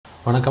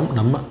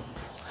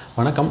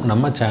வணக்கம்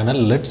நம்ம channel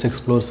let's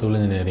explore civil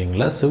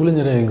இன்ஜினியரிங்கில் civil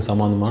engineering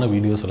சம்மந்தமான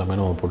வீடியோஸ் எல்லாமே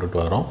நம்ம போட்டுட்டு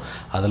வரோம்.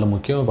 அதில்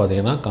முக்கியமாக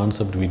பார்த்தீங்கன்னா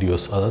கான்செப்ட்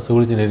வீடியோஸ், அதாவது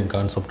civil engineering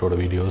கான்செப்டோட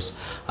videos,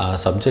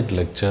 subject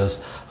lectures,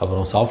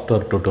 அப்புறம்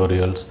சாஃப்ட்வேர்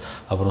டியூட்டோரியல்ஸ்,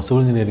 அப்புறம்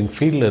சிவில் இன்ஜினியரிங்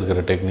ஃபீல்டில்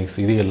இருக்கிற டெக்னிக்ஸ்,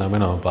 இது எல்லாமே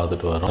நம்ம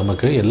பார்த்துட்டு வரோம்.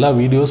 நமக்கு எல்லா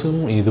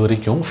வீடியோஸும் இது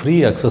வரைக்கும் ஃப்ரீ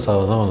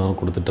அக்சஸாக தான் வந்து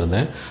கொடுத்துட்டு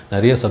இருந்தேன்.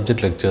 நிறைய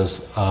சப்ஜெக்ட் லெக்சர்ஸ்,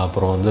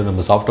 அப்புறம் வந்து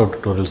நம்ம சாஃப்ட்வேர்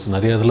டியூட்டோரியல்ஸ்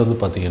நிறைய இதில் வந்து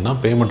பார்த்திங்கன்னா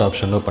பேமெண்ட்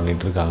ஆப்ஷனில்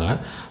பண்ணிகிட்டு இருக்காங்க.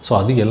 ஸோ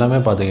அது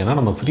எல்லாமே பார்த்திங்கன்னா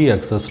நம்ம ஃப்ரீ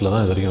அக்சஸில்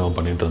தான் இது வரைக்கும் நம்ம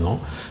பண்ணிகிட்டு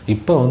இருந்தோம்.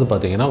 இப்போ வந்து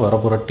பார்த்திங்கன்னா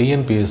வரப்போகிற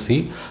TNPSC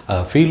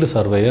field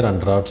surveyor and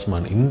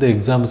draughtsman இந்த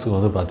எக்ஸாம்ஸுக்கு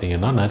வந்து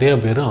பார்த்திங்கன்னா நிறைய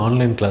பேர்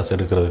ஆன்லைன் கிளாஸ்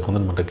எடுக்கிறதுக்கு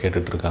வந்து நம்மகிட்ட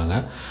கேட்டுட்ருக்காங்க.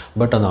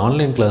 பட் அந்த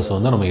ஆன்லைன் கிளாஸ்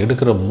வந்து நம்ம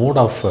எடுக்கிற மோட்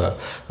ஆஃப்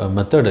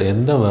மெத்தட்,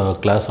 எந்த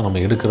கிளாஸை நம்ம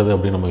எடுக்கிறது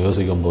அப்படின்னு நம்ம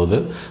யோசிக்கும் போது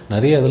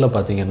நிறைய இதில்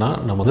பார்த்திங்கன்னா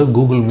நம்ம வந்து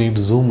கூகுள் மீட்,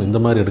 ஜூம் இந்த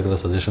மாதிரி எடுக்கிற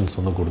சஜஷன்ஸ்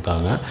வந்து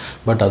கொடுத்தாங்க.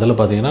 பட் அதில்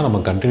பார்த்திங்கன்னா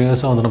நம்ம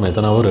கண்டினியூஸாக வந்து நம்ம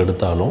எத்தனை ஹவர்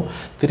எடுத்தாலும்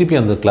திருப்பி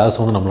அந்த கிளாஸ்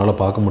வந்து நம்மளால்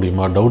பார்க்க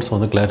முடியுமா, டவுட்ஸ்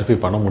வந்து கிளாரிஃபை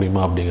பண்ண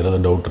முடியுமா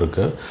அப்படிங்கிறது டவுட்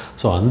இருக்குது.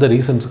 ஸோ அந்த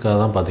ரீசன்ஸுக்காக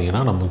தான்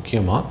பார்த்திங்கன்னா நம்ம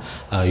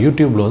முக்கியமாக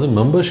யூடியூப்பில் வந்து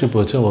மெம்பர்ஷிப்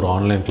வச்சு ஒரு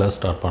ஆன்லைன் கிளாஸ்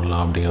ஸ்டார்ட்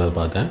பண்ணலாம் அப்படிங்கிறத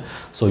பார்த்தேன்.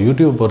 ஸோ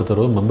யூடியூப்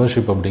பொறுத்தவரை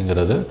மெம்பர்ஷிப்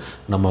அப்படிங்கிறது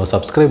நம்ம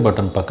சப்ஸ்கிரைப்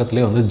பட்டன்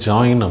பக்கத்துலேயே வந்து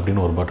ஜாயின்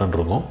அப்படின்னு ஒரு பட்டன்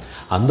இருக்கும்.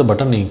 அந்த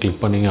பட்டன் நீங்கள் கிளிக்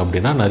பண்ணிங்க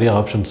அப்படின்னா நிறைய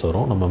ஆப்ஷன்ஸ்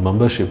வரும். நம்ம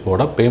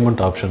மெம்பர்ஷிப்போட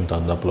பேமெண்ட் ஆப்ஷன்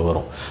தந்தாப்பில்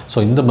வரும்.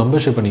 ஸோ இந்த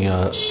மெம்பர்ஷிப்பை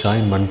நீங்கள்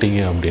ஜாயின்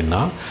பண்ணிட்டீங்க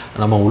அப்படின்னா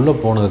நம்ம உள்ளே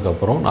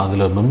போனதுக்கப்புறம்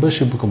அதில்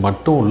மெம்பர்ஷிப்புக்கு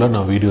மட்டும் உள்ள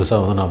நான்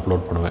வீடியோஸாக வந்து நான்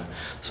அப்லோட் பண்ணுவேன்.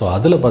 ஸோ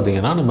அதில்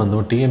பார்த்தீங்கன்னா நம்ம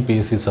இந்த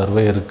டிஎன்பிஎஸ்சி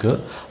சர்வேயருக்கு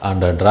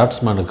அண்ட்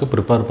டிராஃப்ட்ஸ்மேனுக்கு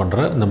ப்ரிப்பேர்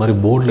பண்ணுற இந்த மாதிரி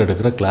போர்டில்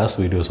எடுக்கிற கிளாஸ்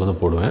வீடியோஸ் வந்து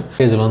போடுவேன்.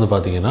 பேஜில் வந்து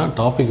பார்த்தீங்கன்னா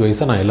டாபிக்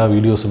வைஸாக நான் எல்லா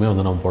வீடியோஸுமே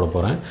வந்து நான் போட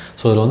போகிறேன்.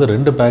 ஸோ இதில் வந்து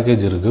 2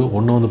 பேக்கேஜ் இருக்குது.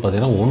 ஒன்று வந்து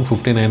பார்த்தீங்கன்னா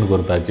 159க்கு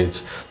ஒரு பேக்கேஜ்.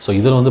 ஸோ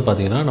இதில் வந்து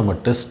பார்த்தீங்கன்னா நம்ம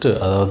டெஸ்ட்டு,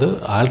 அதாவது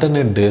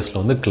ஆல்டர்னேட் டேஸில்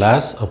வந்து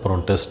கிளாஸ்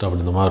அப்புறம் டெஸ்ட்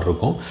அப்படின்ற மாதிரி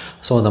இருக்கும்.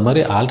 ஸோ அந்த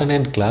மாதிரி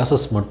ஆல்டர்னேட்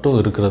கிளாஸஸ் மட்டும்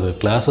இருக்கிறது,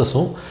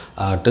 கிளாஸஸும்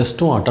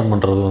டெஸ்ட்டும் அட்டன்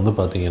பண்ணுறது வந்து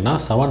பார்த்தீங்கன்னா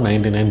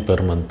 799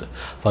 பெர் மந்த்.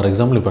 ஃபார்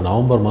எக்ஸாம்பிள் இப்போ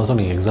நவம்பர் மாதம்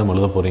நீங்கள் எக்ஸாம்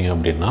எழுத போகிறீங்க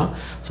அப்படின்னா,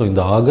 ஸோ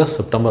இந்த ஆகஸ்ட்,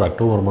 செப்டம்பர்,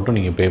 அக்டோபர் மட்டும்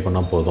நீங்கள் பே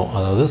பண்ணால் போதும்.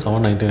 அதாவது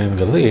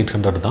 799ங்கிறது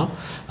 800 தான்.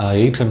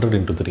 800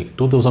 × 3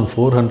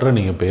 2400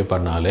 நீங்கள் பே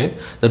பண்ணாலே,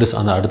 தட் இஸ்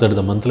அந்த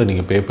அடுத்தடுத்த மந்தில்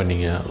நீங்கள் பே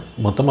பண்ணிங்க,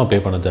 மொத்தமாக பே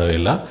பண்ண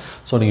தேவையில்லை.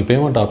 ஸோ நீங்கள்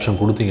பேமெண்ட் ஆப்ஷன்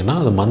கொடுத்தீங்கன்னா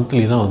அது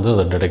மந்த்லி தான் வந்து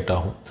அது டிடெக்ட்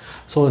ஆகும்.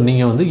 ஸோ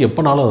நீங்கள் வந்து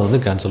எப்போனாலும் அதை வந்து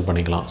கேன்சல்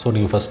பண்ணிக்கலாம். ஸோ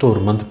நீங்கள் ஃபஸ்ட்டு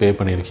ஒரு மந்த் பே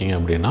பண்ணியிருக்கீங்க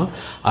அப்படின்னா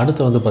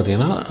அடுத்து வந்து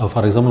பார்த்தீங்கன்னா,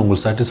 ஃபார் எக்ஸாம்பிள்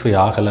உங்களுக்கு சாட்டிஸ்ஃபை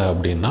ஆகலை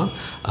அப்படின்னா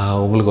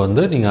உங்களுக்கு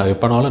வந்து நீங்கள்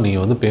எப்போனாலும்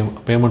நீங்கள் வந்து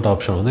பேமெண்ட்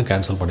ஆப்ஷன் வந்து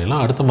கேன்சல்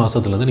பண்ணிடலாம். அடுத்த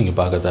மாதத்துலேருந்து நீங்கள்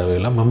பார்க்க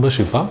தேவையில்லை,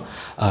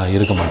 மெம்பர்ஷிப்பாக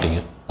இருக்க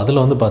மாட்டீங்க.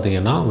 அதில் வந்து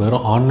பார்த்திங்கன்னா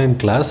வெறும் ஆன்லைன்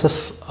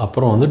கிளாஸஸ்,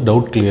 அப்புறம் வந்து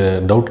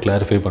டவுட்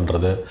கிளாரிஃபை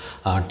பண்ணுறது,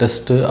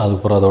 டெஸ்ட்டு,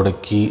 அதுக்கப்புறம் அதோட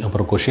கீ,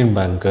 அப்புறம் கொஷின்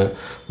பேங்க்கு,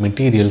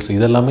 மெட்டீரியல்ஸ்,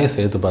 இதெல்லாமே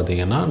சேர்த்து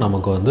பார்த்திங்கன்னா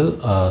நமக்கு வந்து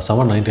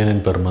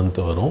 799 பெர்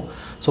மந்த் வரும்.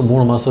 ஸோ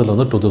 3 மாதத்தில்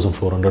வந்து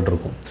 2400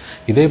 இருக்கும்.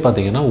 இதே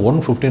பார்த்திங்கன்னா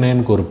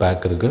 159க்கு ஒரு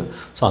பேக் இருக்குது.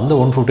 ஸோ அந்த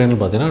 159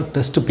 பார்த்திங்கன்னா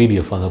டெஸ்ட்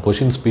பிடிஎஃப், அந்த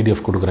கொஷின்ஸ்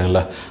பிடிஎஃப்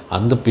கொடுக்குறேன்ல,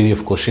 அந்த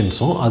பிடிஎஃப்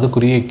கொஷின்ஸும்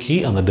அதுக்குரிய கீ,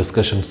 அந்த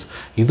டிஸ்கஷன்ஸ்,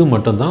 இது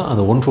மட்டும்தான்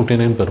அந்த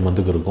 159 பெர்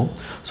மந்த்துக்கு இருக்கும்.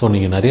 ஸோ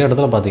நீங்கள் நிறைய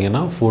இடத்துல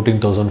பார்த்திங்கன்னா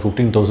 14,000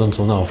 15,000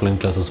 வந்து ஆஃப்லைன்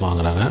கிளாஸஸ்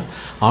வாங்குறாங்க.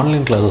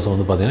 ஆன்லைன் கிளாஸஸ்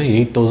வந்து பார்த்திங்கன்னா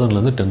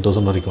 8,000லேருந்து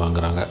 10,000 வரைக்கும்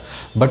வாங்குறாங்க.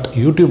 பட்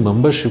யூடியூப்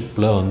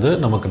மெம்பர்ஷிப்பில் வந்து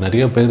நமக்கு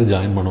நிறைய பேர்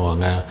ஜாயின்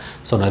பண்ணுவாங்க.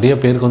 ஸோ நிறைய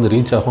பேருக்கு வந்து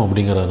ரீச் ஆகும்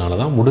அப்படிங்கிறதுனால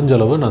தான்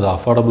முடிஞ்சளவு நான் அதை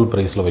அஃபோர்டபுள்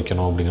ப்ரைஸில்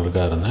வைக்கணும்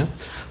அப்படிங்கிறதுக்காக இருந்தேன்.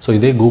 ஸோ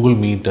இதே கூகுள்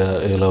மீட்டு,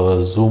 இதில்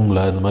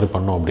ஜூமில் இந்த மாதிரி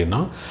பண்ணோம் அப்படின்னா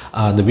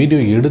அந்த வீடியோ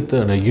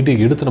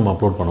எடுத்து நம்ம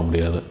அப்லோட் பண்ண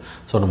முடியாது.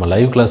 ஸோ நம்ம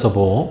லைவ் கிளாஸை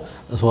போவோம்.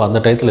 ஸோ அந்த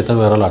டயத்தில் எத்தனை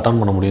பேரால் அட்டன்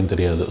பண்ண முடியும்னு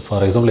தெரியாது.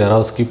 ஃபார் எக்ஸாம்பிள்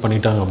யாராவது ஸ்கிப்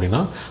பண்ணிட்டாங்க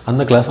அப்படின்னா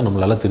அந்த கிளாஸை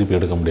நம்மளால் திருப்பி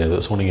எடுக்க முடியாது.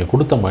 ஸோ நீங்கள்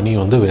கொடுத்த மணி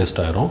வந்து வேஸ்ட்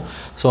ஆகிரும்.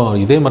 ஸோ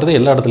இதே மாதிரி தான்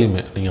எல்லா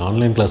இடத்துலையுமே நீங்கள்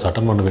ஆன்லைன் கிளாஸ்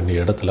அட்டன் பண்ண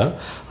வேண்டிய இடத்துல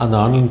அந்த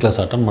ஆன்லைன்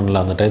கிளாஸ் அட்டன் பண்ணல,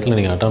 அந்த டயத்தில்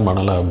நீங்கள் அட்டன்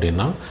பண்ணலை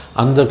அப்படின்னா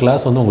அந்த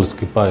கிளாஸ் வந்து உங்களுக்கு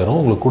ஸ்கிப் ஆகிரும்,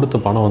 உங்களுக்கு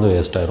கொடுத்த பணம் வந்து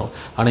வேஸ்ட் ஆகிரும்.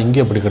 ஆனால்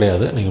இங்கே அப்படி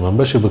கிடையாது. நீங்கள்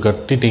மெம்பர்ஷிப்பு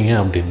கட்டிட்டீங்க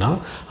அப்படின்னா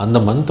அந்த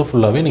மந்த்து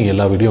ஃபுல்லாகவே நீங்கள்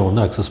எல்லா வீடியோ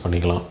வந்து அக்சஸ்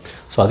பண்ணிக்கலாம்.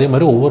 ஸோ அதே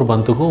மாதிரி ஒவ்வொரு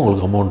மந்த்துக்கும்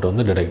உங்களுக்கு அமௌண்ட்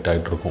வந்து டிடெக்ட்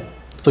ஆகிட்டு இருக்கும்.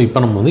 ஸோ இப்போ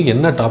நம்ம வந்து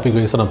என்ன டாபிக்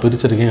வைஸாக நான்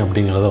பிரிச்சிருக்கேன்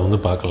அப்படிங்கிறத வந்து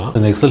பார்க்கலாம்.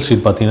 இந்த எக்ஸல்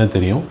ஷீட் பார்த்தீங்கன்னா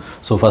தெரியும்.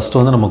 ஸோ ஃபஸ்ட்டு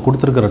வந்து நம்ம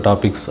கொடுத்துருக்கிற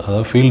டாபிக்ஸ்,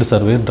 அதாவது ஃபீல்டு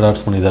சர்வே,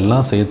 டிராஃப்ட்ஸ்மேன்,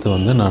 இதெல்லாம் சேர்த்து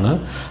வந்து நான்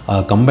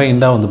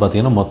கம்பைண்டாக வந்து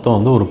பார்த்திங்கன்னா மொத்தம்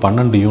வந்து ஒரு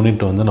 12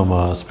 யூனிட் வந்து நம்ம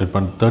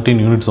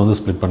 13 யூனிட்ஸ் வந்து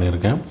ஸ்ப்ளிட்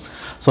பண்ணியிருக்கேன்.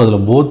 ஸோ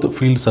அதில் போத்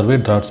ஃபீல்டு சர்வே,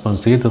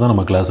 டிராஃப்ட்ஸ்மேன் சேர்த்து தான்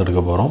நம்ம கிளாஸ் எடுக்க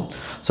போகிறோம்.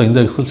 ஸோ இந்த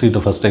எக்ஸல் ஷீட்டை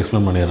ஃபஸ்ட்டு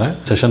எக்ஸ்பிளைன் பண்ணிடுறேன்.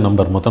 செஷன்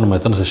நம்பர், மொத்தம் நம்ம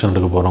எத்தனை செஷன்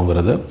எடுக்க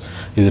போகிறோங்கிறது,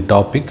 இது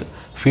டாபிக்,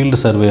 ஃபீல்டு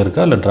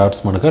சர்வேயருக்கா இல்லை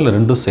டிராஃப்ட்ஸ்மேனுக்கா இல்லை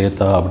ரெண்டும்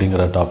சேர்த்தா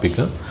அப்படிங்கிற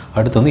டாப்பிக்கு,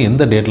 அடுத்து வந்து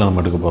எந்த டேட்டில்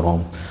நம்ம எடுக்க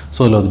போகிறோம். ஸோ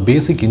இதில் வந்து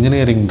பேசிக்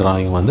இன்ஜினியரிங்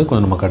ட்ராயிங் வந்து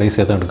கொஞ்சம் நம்ம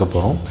கடைசியாக தான் எடுக்க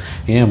போகிறோம்.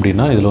 ஏன்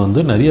அப்படின்னா இதில்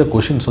வந்து நிறைய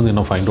கொஷின்ஸ் வந்து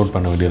இன்னும் ஃபைண்ட் அவுட்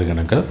பண்ண வேண்டியிருக்கு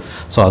எனக்கு.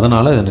 ஸோ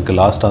அதனால் எனக்கு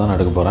லாஸ்ட்டாக தான்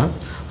எடுக்க போகிறேன்.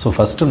 ஸோ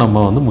ஃபஸ்ட்டு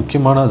நம்ம வந்து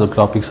முக்கியமான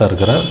டாபிக்ஸாக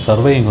இருக்கிற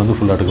சர்வேயிங் வந்து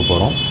ஃபுல்லாக எடுக்க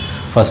போகிறோம்.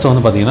 ஃபஸ்ட்டு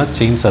வந்து பார்த்திங்கன்னா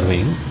செயின்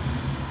சர்வேயிங்.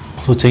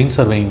 ஸோ செயின்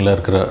சர்வேயிங்கில்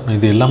இருக்கிற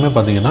இது எல்லாமே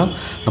பார்த்திங்கன்னா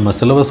நம்ம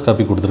சிலபஸ்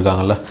காப்பி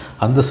கொடுத்துருக்காங்கல்ல,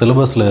 அந்த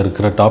சிலபஸில்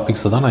இருக்கிற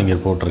டாபிக்ஸை தான் நான் இங்கே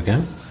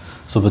போட்டிருக்கேன்.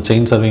 ஸோ இப்போ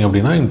செயின் சர்வேயிங்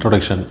அப்படின்னா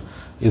இன்ட்ரோடக்ஷன்,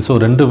 ஸோ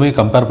ரெண்டுமே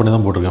கம்பேர் பண்ணி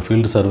தான் போட்டிருக்கேன்.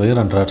 ஃபீல்டு சர்வேயர்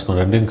அண்ட் டிராஃப்ட்ஸ்மேன்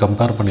ரெண்டையும்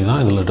கம்பேர் பண்ணி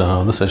தான் இதில் நான்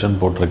வந்து செஷன்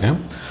போட்டிருக்கேன்.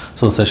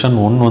 ஸோ செஷன்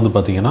 1 வந்து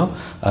பார்த்திங்கன்னா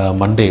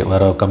மண்டே,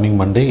 வர கம்மிங்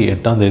மண்டே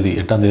 8ஆம்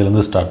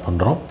தேதியிலேருந்து ஸ்டார்ட்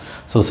பண்ணுறோம்.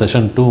 ஸோ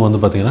செஷன் 2 வந்து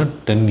பார்த்திங்கன்னா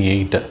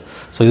 10/8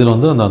 ஸோ இதில்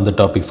வந்து அந்த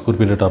டாபிக்ஸ்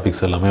குறிப்பிட்ட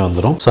டாபிக்ஸ் எல்லாமே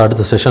வந்துடும். ஸோ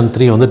அடுத்த செஷன்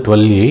 3 வந்து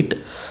 12/8,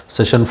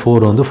 செஷன்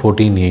 4 வந்து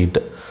 14/8.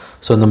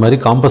 ஸோ இந்த மாதிரி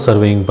காம்பஸ்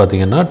சர்வேயிங்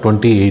பார்த்திங்கன்னா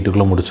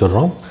 28க்குள்ளே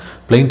முடிச்சிடுறோம்.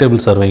 பிளெயின்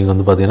டேபிள் சர்வேயிங்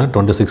வந்து பார்த்திங்கன்னா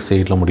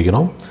 26/8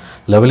 முடிக்கிறோம்.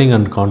 லெவலிங்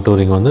அண்ட்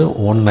கான்டூரிங் வந்து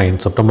 19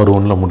 செப்டம்பர்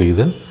 1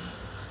 முடியுது.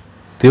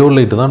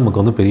 தியோலைட்டு தான்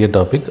நமக்கு வந்து பெரிய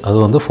டாபிக், அது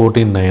வந்து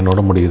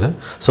 14/9 முடியுது.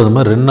 ஸோ இந்த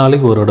மாதிரி 2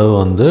 நாளைக்கு ஒரு தடவை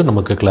வந்து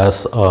நமக்கு கிளாஸ்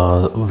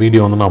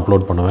வீடியோ வந்து நான்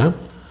அப்லோட் பண்ணுவேன்.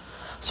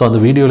 ஸோ அந்த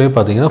வீடியோலேயே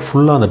பார்த்தீங்கன்னா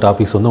ஃபுல்லாக அந்த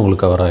டாபிக்ஸ் வந்து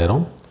உங்களுக்கு கவர்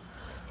ஆயிரும்.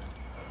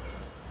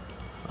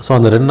 ஸோ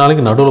அந்த 2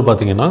 நாளைக்கு நடுவில்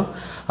பார்த்தீங்கன்னா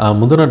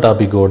முந்தின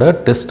டாப்பிக்கோட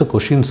டெஸ்ட்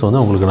கொஷின்ஸ்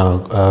வந்து உங்களுக்கு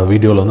நான்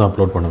வீடியோவில் வந்து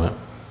அப்லோட் பண்ணுவேன்.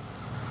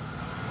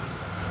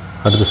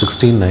 அடுத்து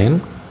 16/9,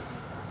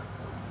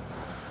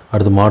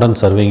 அடுத்து மாடர்ன்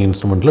சர்வேயிங்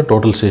இன்ஸ்ட்ருமெண்ட்டில்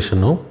டோட்டல்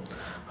ஸ்டேஷனும்,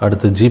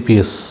 அடுத்து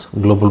GPS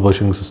global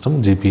positioning system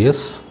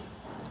GPS,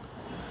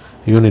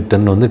 unit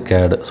 10 வந்து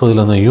CAD. ஸோ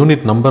இதில் அந்த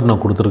யூனிட் நம்பர்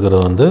நான்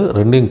கொடுத்துருக்கிறது வந்து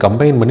ரெண்டையும்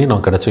கம்பைன் பண்ணி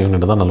நான் கிடைச்ச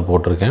யூனிட் தான் நான்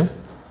போட்டிருக்கேன்.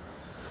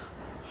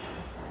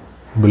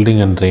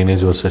 பில்டிங் அண்ட்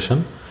ட்ரைனேஜ் ஒரு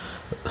செஷன்,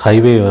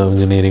 ஹைவே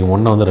இன்ஜினியரிங்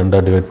 1 வந்து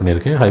 2 டிவைட்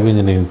பண்ணியிருக்கேன், ஹைவே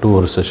இன்ஜினியரிங் 2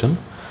 ஒரு செஷன்.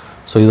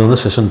 ஸோ இது வந்து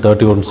செஷன்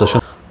 31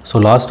 செஷன்.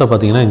 ஸோ லாஸ்ட்டாக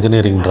பார்த்தீங்கன்னா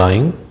இன்ஜினியரிங்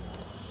டிராயிங்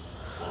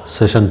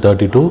செஷன்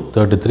 32,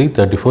 33,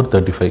 34,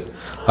 35.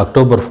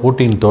 அக்டோபர்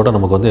 14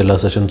 நமக்கு வந்து எல்லா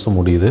செஷன்ஸும்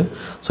முடியுது.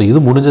 ஸோ இது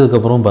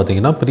முடிஞ்சதுக்கப்புறம்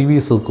பார்த்தீங்கன்னா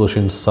ப்ரீவியஸ்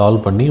கொஷின்ஸ்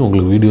சால்வ் பண்ணி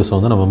உங்களுக்கு வீடியோஸ்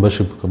வந்து நான்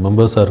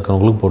மெம்பர்ஸாக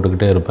இருக்கிறவங்களுக்கு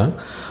போட்டுக்கிட்டே இருப்பேன்.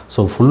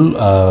 ஸோ ஃபுல்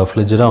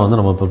ஃப்ளெஜ்டாக வந்து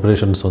நம்ம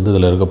ப்ரிப்பரேஷன்ஸ் வந்து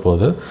இதில் இருக்க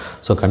போகுது.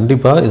 ஸோ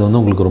கண்டிப்பாக இது வந்து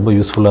உங்களுக்கு ரொம்ப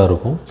யூஸ்ஃபுல்லாக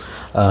இருக்கும்.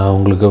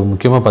 உங்களுக்கு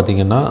முக்கியமாக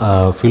பார்த்தீங்கன்னா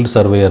ஃபீல்டு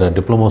சர்வேயர்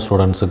டிப்ளமோ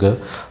ஸ்டூடெண்ட்ஸுக்கு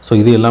ஸோ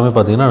இது எல்லாமே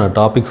பார்த்தீங்கன்னா நான்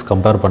டாபிக்ஸ்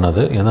கம்பேர்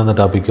பண்ணது, எந்தெந்த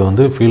டாப்பிக்கு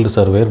வந்து ஃபீல்டு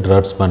சர்வேயர்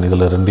டிராஃப்ட்ஸ்மேன்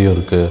இதில் 2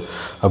 இருக்குது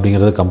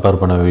அப்படிங்கிறத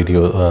கம்பேர் பண்ண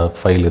வீடியோ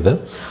ஃபைல் இது.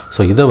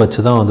 ஸோ இதை வச்சு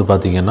தான் வந்து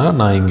பார்த்திங்கன்னா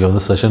நான் இங்கே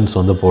வந்து செஷன்ஸ்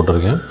வந்து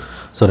போட்டிருக்கேன்.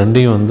 ஸோ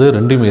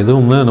ரெண்டையும்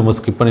எதுவுமே நம்ம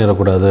ஸ்கிப்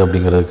பண்ணிடக்கூடாது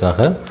அப்படிங்கிறதுக்காக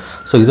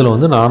ஸோ இதில்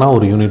வந்து நானாக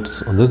ஒரு யூனிட்ஸ்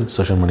வந்து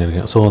செஷன்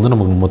பண்ணியிருக்கேன். ஸோ வந்து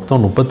நமக்கு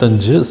மொத்தம்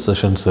 35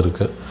 செஷன்ஸ்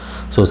இருக்குது.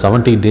 ஸோ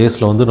 70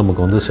 டேஸில் வந்து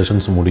நமக்கு வந்து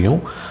செஷன்ஸ் முடியும்.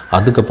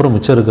 அதுக்கப்புறம்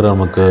மிச்சம் இருக்கிற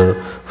நமக்கு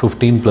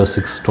 15 +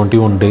 6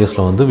 21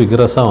 டேஸில் வந்து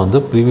விகரஸாக வந்து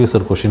ப்ரீவியஸ்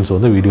இயர் கொஷின்ஸ்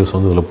வந்து வீடியோஸ்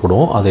வந்து இதில்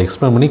போடுவோம். அதை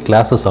எக்ஸ்பிளைன் பண்ணி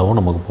கிளாஸஸாகவும்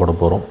நமக்கு போட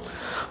போகிறோம்.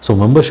 ஸோ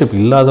மெம்பர்ஷிப்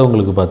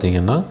இல்லாதவங்களுக்கு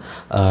பார்த்திங்கன்னா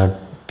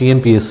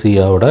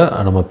டிஎன்பிஎஸ்சியோட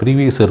நம்ம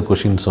ப்ரீவியஸ் இயர்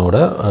கொஷின்ஸோட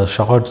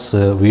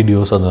ஷார்ட்ஸு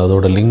வீடியோஸ்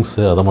அதோட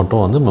லிங்க்ஸு அதை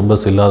மட்டும் வந்து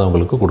மெம்பர்ஸ்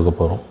இல்லாதவங்களுக்கு கொடுக்க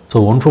போகிறோம். ஸோ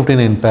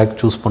 159 பேக்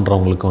சூஸ்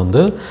பண்ணுறவங்களுக்கு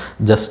வந்து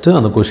ஜஸ்ட்டு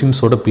அந்த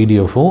கொஷின்ஸோட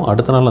பிடிஎஃப்பும்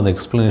அடுத்த நாள் அந்த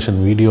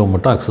எக்ஸ்ப்ளனேஷன் வீடியோ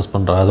மட்டும் அக்சஸ்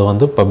பண்ணுற அதை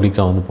வந்து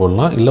பப்ளிக்காக வந்து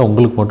போடலாம், இல்லை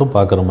உங்களுக்கு மட்டும்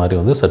பார்க்குற மாதிரி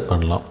வந்து செட்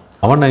பண்ணலாம்.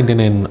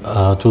 799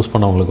 சூஸ்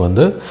பண்ணவங்களுக்கு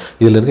வந்து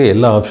இதில் இருக்க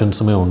எல்லா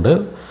ஆப்ஷன்ஸுமே உண்டு.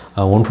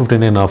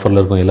 159 ஆஃபரில்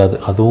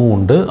இருக்கும் அதுவும்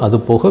உண்டு. அது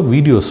போக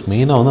வீடியோஸ்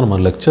மெயினாக வந்து நம்ம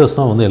லெக்சர்ஸ்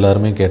தான் வந்து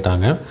எல்லாருமே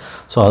கேட்டாங்க.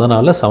 ஸோ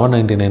அதனால்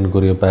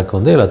 799 பேக்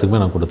வந்து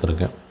எல்லாத்துக்குமே நான்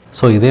கொடுத்துருக்கேன்.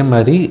 ஸோ இதே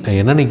மாதிரி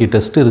என்னன்னைக்கு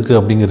டெஸ்ட் இருக்குது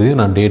அப்படிங்கிறதையும்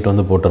நான் டேட்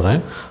வந்து போட்டுறேன்.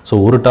 ஸோ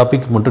ஒரு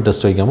டாபிக் மட்டும்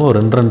டெஸ்ட் வைக்காமல் ஒரு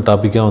 2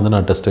 டாப்பிக்காக வந்து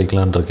நான் டெஸ்ட்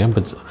வைக்கலான்னு இருக்கேன்.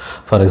 இப்போ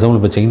ஃபார் எக்ஸாம்பிள்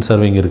இப்போ செயின்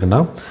சர்வேயிங் இருக்குன்னா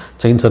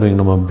செயின் சர்வேயிங்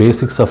நம்ம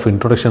பேசிக்ஸ் ஆஃப்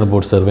இன்ட்ரோடக்ஷன்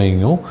அபவுட்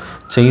சர்வேயிங்கும்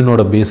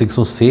செயினோட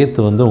பேசிக்ஸும்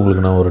சேர்த்து வந்து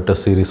உங்களுக்கு நான் ஒரு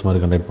டெஸ்ட் சீரிஸ்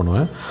மாதிரி கண்டக்ட்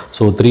பண்ணுவேன்.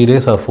 So 3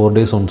 days or 4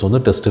 days once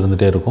வந்து டெஸ்ட்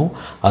இருந்துகிட்டே இருக்கும்.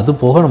 அது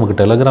போக நமக்கு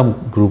டெலகிராம்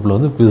குரூப்பில்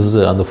வந்து குவிஸ்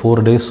அந்த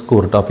 4 daysக்கு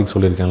ஒரு டாபிக்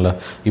சொல்லியிருக்கேன்ல,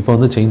 இப்போ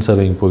வந்து செயின்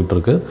சர்வேயிங்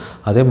போயிட்டுருக்கு.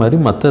 அதே மாதிரி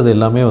மற்றது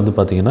எல்லாமே வந்து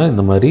பார்த்திங்கன்னா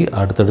இந்த மாதிரி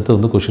அடுத்தடுத்து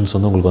வந்து கொஷின்ஸ்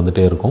வந்து உங்களுக்கு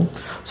வந்துகிட்டே இருக்கும்.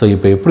 ஸோ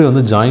இப்போ எப்படி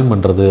வந்து ஜாயின்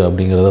பண்ணுறது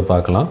அப்படிங்கிறத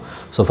பார்க்கலாம்.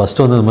 ஸோ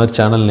ஃபஸ்ட்டு வந்து இந்த மாதிரி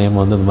சேனல் நேம்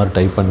வந்து இந்த மாதிரி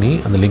டைப் பண்ணி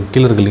அந்த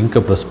கீழே இருக்க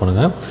லிங்க்கை ப்ரெஸ்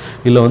பண்ணுங்கள்.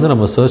 இல்லை வந்து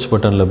நம்ம சர்ச்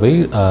பட்டனில் போய்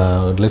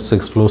லெட்ஸ்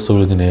எக்ஸ்ப்ளோர்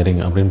சிவில்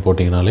இன்ஜினியரிங் அப்படின்னு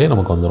போட்டிங்கனாலே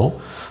நமக்கு வந்துடும்.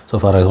 ஸோ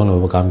ஃபார் எக்ஸாம்பிள்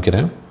இப்போ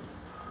காமிக்கிறேன்.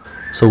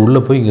 ஸோ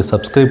உள்ளே போய் இங்கே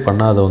சப்ஸ்கிரைப்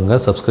பண்ணாதவங்க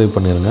சப்ஸ்கிரைப்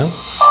பண்ணிடுங்க.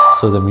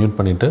 ஸோ இதை மியூட்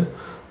பண்ணிவிட்டு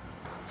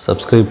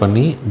சப்ஸ்கிரைப்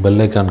பண்ணி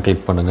பெல் ஐக்கான்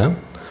கிளிக் பண்ணுங்கள்.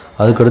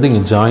 அதுக்கடுத்து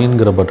இங்கே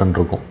ஜாயின்கிற பட்டன்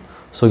இருக்கும்.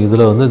 ஸோ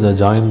இதில் வந்து இந்த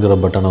ஜாயின்கிற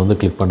பட்டனை வந்து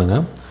கிளிக்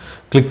பண்ணுங்கள்.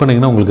 கிளிக்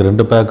பண்ணிங்கன்னா உங்களுக்கு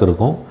 2 பேக்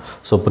இருக்கும்.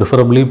 ஸோ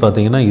ப்ரிஃபரபிளி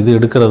பார்த்தீங்கன்னா இது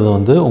எடுக்கிறது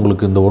வந்து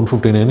உங்களுக்கு இந்த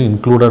 159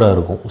 இன்க்ளூடடாக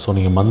இருக்கும். ஸோ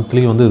நீங்கள்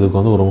மந்த்லி வந்து இதுக்கு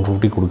வந்து ஒரு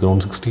 150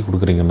 160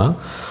 கொடுக்குறீங்கன்னா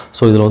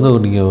ஸோ இதில் வந்து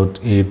நீங்கள்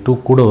 2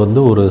 கூட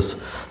வந்து ஒரு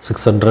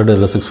 600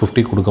 இல்லை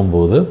 650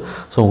 கொடுக்கும்போது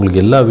ஸோ உங்களுக்கு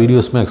எல்லா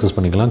வீடியோஸுமே அக்சஸ்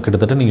பண்ணிக்கலாம்.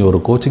 கிட்டத்தட்ட நீங்கள்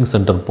ஒரு கோச்சிங்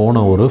சென்டர்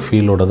போன ஒரு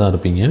ஃபீலோடு தான்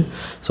இருப்பீங்க.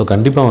 ஸோ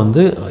கண்டிப்பாக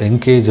வந்து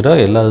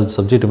என்கேஜாக எல்லா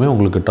சப்ஜெக்ட்டுமே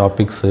உங்களுக்கு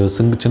டாபிக்ஸு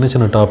சின்ன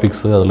சின்ன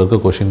டாபிக்ஸு அதில்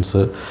இருக்க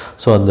கொஷின்ஸு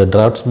ஸோ அந்த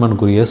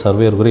டிராஃப்ட்ஸ்மேனுக்குரிய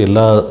சர்வேயருக்குரிய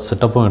எல்லா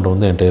செட்டப்பும்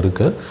என்கிட்ட இருக்குது.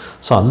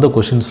 ஸோ அந்த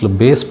கொஷின்ஸில்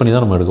பேஸ் பண்ணி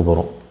தான் நம்ம எடுக்க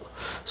போகிறோம்.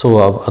 ஸோ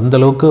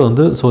அந்தளவுக்கு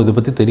வந்து ஸோ இதை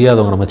பற்றி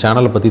தெரியாதவங்க, நம்ம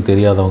சேனலை பற்றி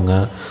தெரியாதவங்க,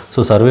 ஸோ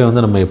சர்வே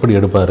வந்து நம்ம எப்படி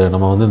எடுப்பார்,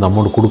 நம்ம வந்து இந்த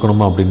அமௌண்ட்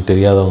கொடுக்கணுமா அப்படின்னு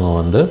தெரியாதவங்க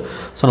வந்து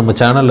ஸோ நம்ம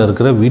சேனலில்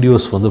இருக்கிற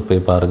வீடியோஸ் வந்து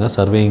போய் பாருங்கள்.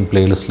 சர்வேயிங்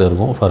பிளேலிஸ்ட்டில்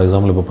இருக்கும். ஃபார்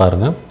எக்ஸாம்பிள் இப்போ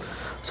பாருங்கள்.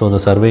 ஸோ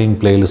அந்த சர்வேயிங்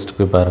பிளேலிஸ்ட்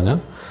போய் பாருங்கள்.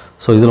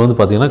 ஸோ இதில் வந்து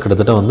பார்த்திங்கன்னா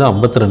கிட்டத்தட்ட வந்து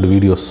 52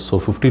 வீடியோஸ்,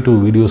 ஸோ 52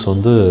 வீடியோஸ்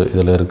வந்து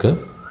இதில் இருக்குது.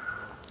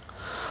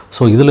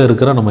 ஸோ இதில்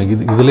இருக்கிற நம்ம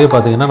இதிலே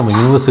பார்த்திங்கன்னா நம்ம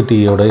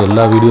யூனிவர்சிட்டியோட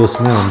எல்லா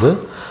வீடியோஸுமே வந்து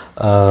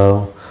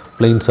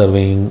பிளெயின்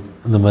சர்வேயிங்,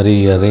 இந்த மாதிரி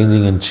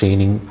ரேஞ்சிங் அண்ட்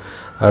செயினிங்,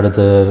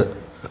 அடுத்து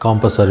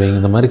காம்பஸ் சர்வேயிங்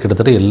இந்த மாதிரி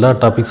கிட்டத்தட்ட எல்லா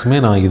டாபிக்ஸுமே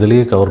நான்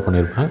இதிலேயே கவர்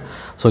பண்ணியிருப்பேன்.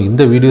 ஸோ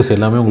இந்த வீடியோஸ்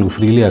எல்லாமே உங்களுக்கு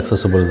ஃப்ரீலி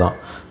அக்சஸபிள் தான்.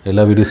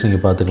 எல்லா வீடியோஸும்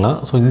நீங்கள் பார்த்துக்கலாம்.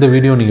 ஸோ இந்த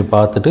வீடியோ நீங்கள்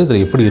பார்த்துட்டு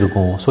இதில் எப்படி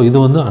இருக்கும், ஸோ இது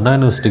வந்து அண்ணா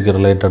யூனிவர்சிட்டிக்கு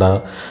ரிலேட்டடாக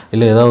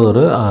இல்லை ஏதாவது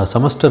ஒரு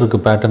செமஸ்டருக்கு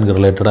பேட்டர்னுக்கு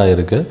ரிலேட்டடாக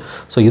இருக்குது.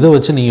 ஸோ இதை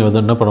வச்சு நீங்கள்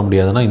வந்து என்ன பண்ண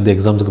முடியாதுன்னா இந்த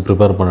எக்ஸாம்ஸுக்கு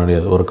ப்ரிப்பேர் பண்ண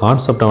முடியாது. ஒரு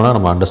கான்செப்டை வேணால்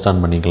நம்ம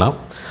அண்டர்ஸ்டாண்ட் பண்ணிக்கலாம்.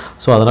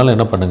 ஸோ அதனால்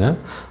என்ன பண்ணுங்கள்,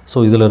 ஸோ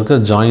இதில் இருக்கிற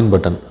ஜாயின்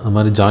பட்டன், அந்த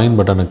மாதிரி ஜாயின்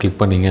பட்டனை கிளிக்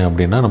பண்ணிங்க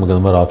அப்படின்னா நமக்கு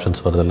இந்த மாதிரி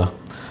ஆப்ஷன்ஸ் வருதில்ல.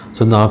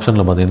 ஸோ இந்த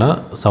ஆப்ஷனில் பார்த்தீங்கன்னா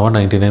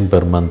 $799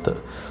 per month.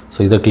 ஸோ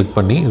இதை கிளிக்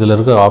பண்ணி இதில்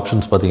இருக்கிற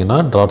ஆப்ஷன்ஸ் பார்த்தீங்கன்னா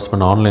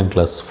draughtsman online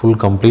class full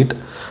complete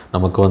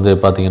நமக்கு வந்து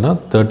பார்த்தீங்கன்னா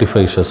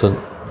 35 செஷன்,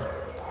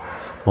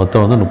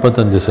 மொத்தம் வந்து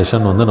 35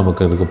 செஷன் வந்து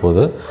நமக்கு இருக்க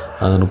போகுது.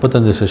 அந்த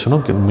 35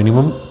 செஷனும்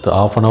minimum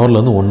 ½ an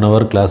hourலேருந்து 1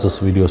 hour classes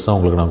videos தான்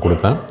உங்களுக்கு நான்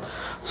கொடுப்பேன்.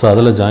 ஸோ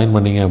அதில் ஜாயின்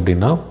பண்ணிங்க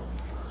அப்படின்னா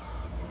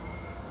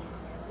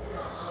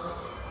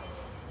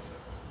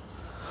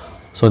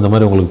ஸோ இந்த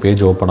மாதிரி உங்களுக்கு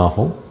பேஜ் ஓப்பன்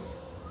ஆகும்.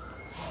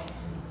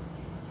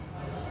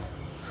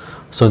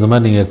 ஸோ இந்த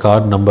மாதிரி நீங்கள்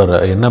கார்டு நம்பர்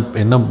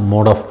என்ன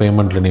மோட் ஆஃப்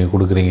பேமெண்ட்டில் நீங்கள்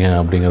கொடுக்குறீங்க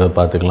அப்படிங்கிறத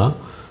பார்த்துக்கலாம்.